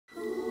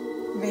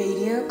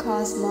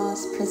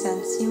Cosmos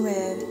presents you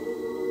with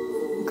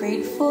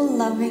Grateful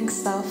Loving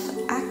Self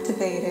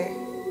Activator.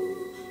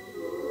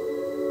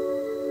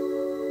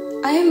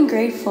 I am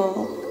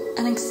grateful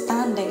and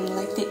expanding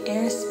like the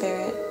air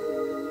spirit.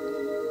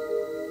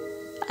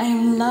 I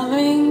am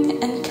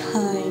loving and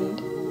kind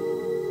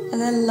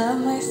as I love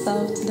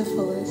myself to the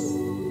fullest.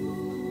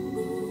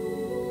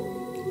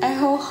 I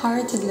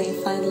wholeheartedly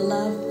find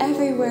love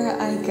everywhere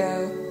I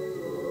go,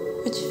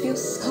 which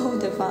feels so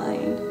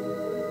divine.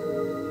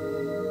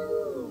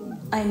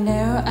 I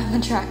know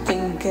I'm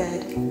attracting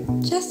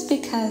good just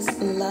because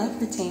love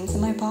retains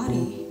in my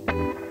body.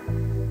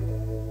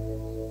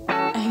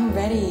 I'm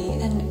ready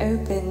and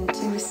open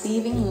to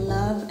receiving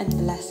love and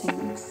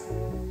blessings,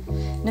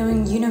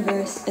 knowing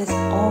universe is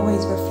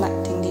always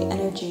reflecting the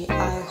energy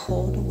I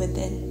hold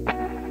within.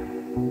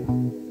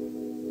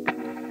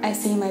 I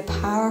see my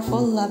powerful,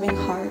 loving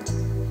heart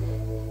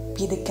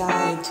be the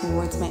guide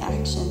towards my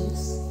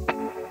actions.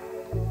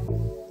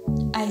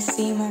 I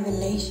see my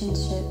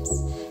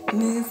relationships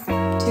move to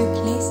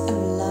a place of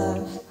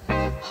love,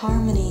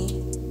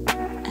 harmony,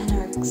 and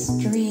are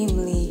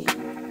extremely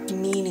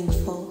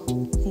meaningful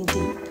and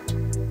deep.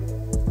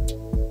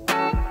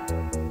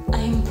 I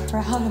am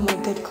proud of my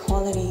good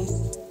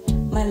qualities,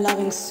 my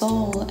loving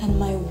soul, and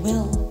my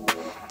will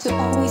to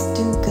always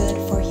do good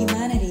for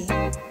humanity.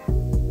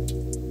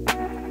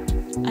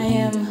 I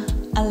am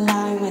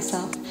allowing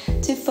myself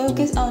to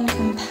focus on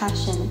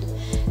compassion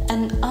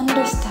and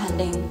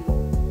understanding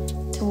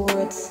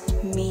towards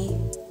me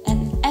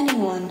and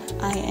anyone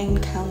I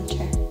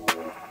encounter.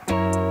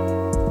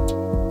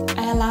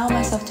 I allow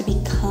myself to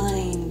be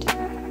kind.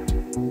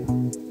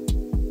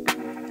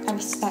 I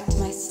respect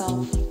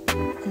myself,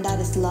 and that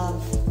is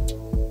love.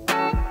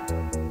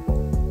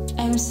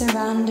 I am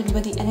surrounded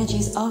with the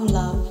energies of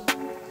love,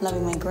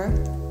 loving my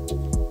growth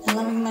and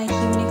loving my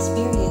human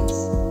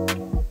experience.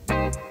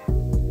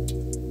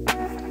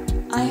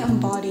 I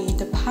embody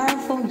the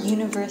powerful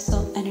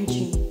universal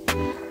energy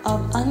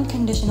of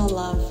unconditional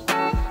love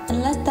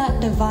and let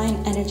that divine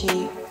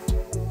energy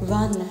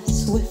run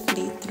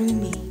swiftly through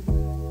me.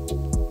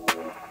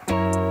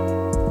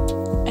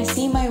 I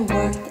see my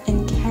worth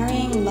in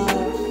carrying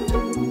love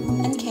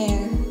and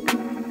care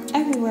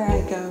everywhere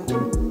I go.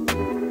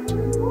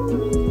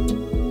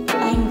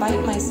 I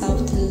invite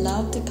myself to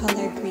love the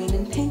color green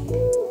and pink.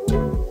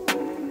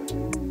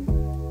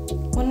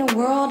 When the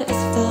world is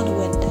filled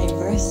with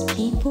diverse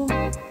people,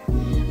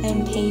 I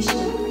am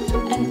patient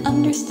and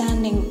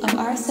understanding of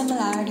our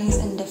similarities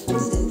and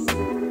differences.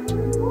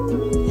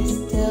 I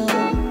still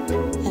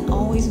and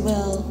always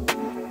will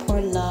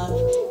pour love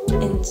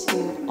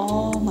into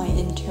all my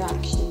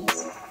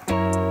interactions.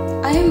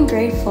 I am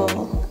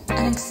grateful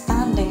and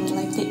expanding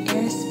like the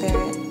air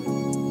spirit.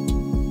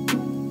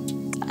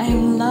 I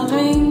am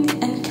loving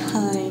and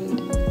kind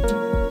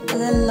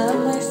as I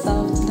love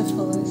myself to the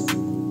fullest.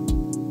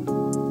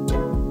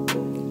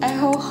 I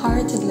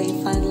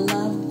wholeheartedly find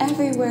love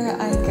everywhere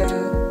I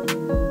go,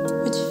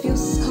 which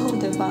feels so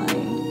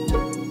divine.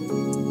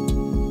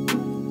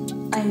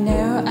 I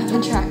know I'm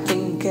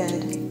attracting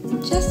good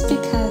just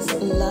because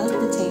love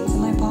retains in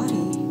my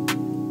body.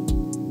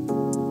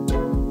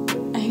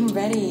 I'm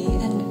ready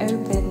and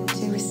open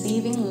to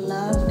receiving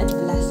love and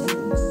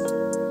blessings,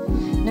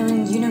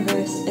 knowing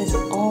universe is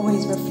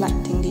always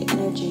reflecting the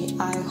energy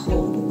I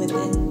hold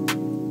within.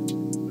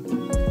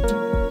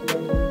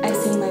 I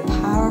see my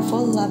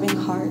powerful, loving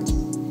heart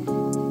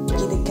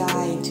be the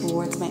guide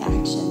towards my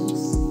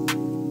actions.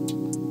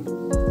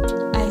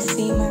 I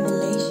see my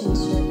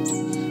relationships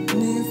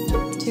move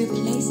to a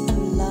place of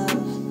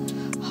love,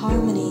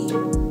 harmony,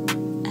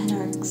 and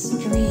are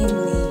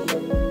extremely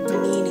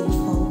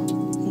meaningful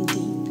and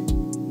deep.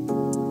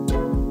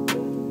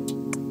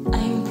 I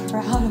am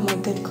proud of my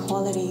good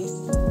qualities,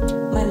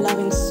 my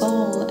loving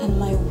soul, and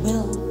my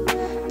will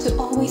to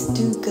always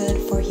do good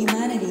for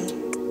humanity.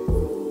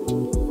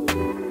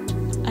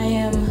 I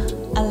am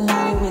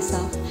allowing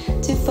myself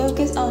to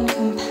focus on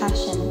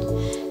compassion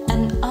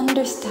and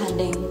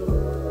understanding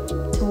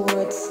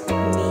towards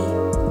me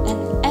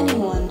and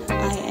anyone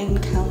I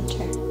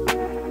encounter.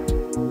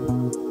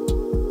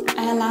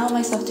 I allow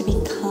myself to be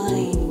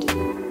kind.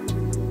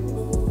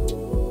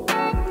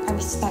 I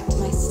respect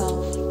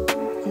myself,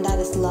 and that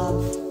is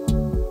love.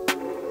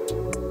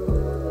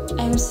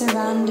 I am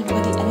surrounded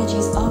with the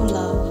energies of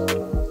love,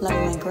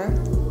 loving my growth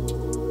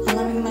and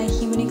loving my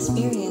human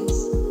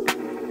experience.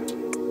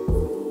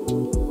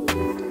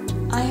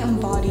 I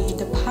embody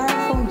the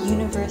powerful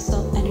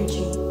universal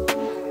energy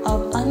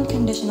of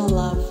unconditional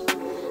love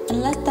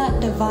and let that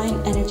divine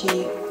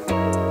energy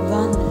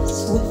run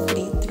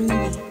swiftly through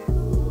me.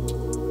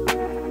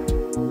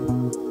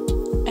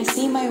 I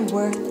see my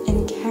worth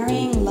in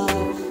carrying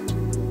love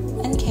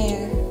and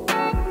care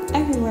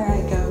everywhere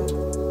I go.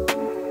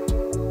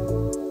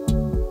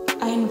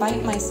 I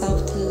invite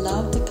myself to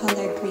love the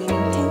color green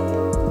and pink.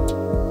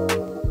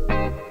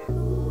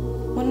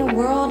 When the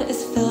world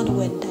is filled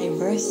with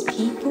diverse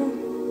people,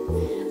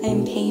 I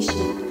am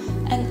patient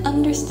and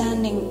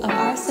understanding of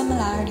our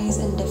similarities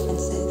and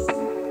differences.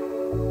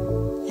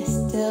 I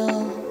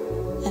still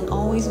and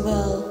always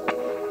will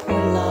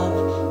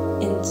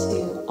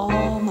into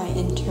all my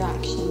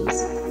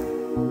interactions.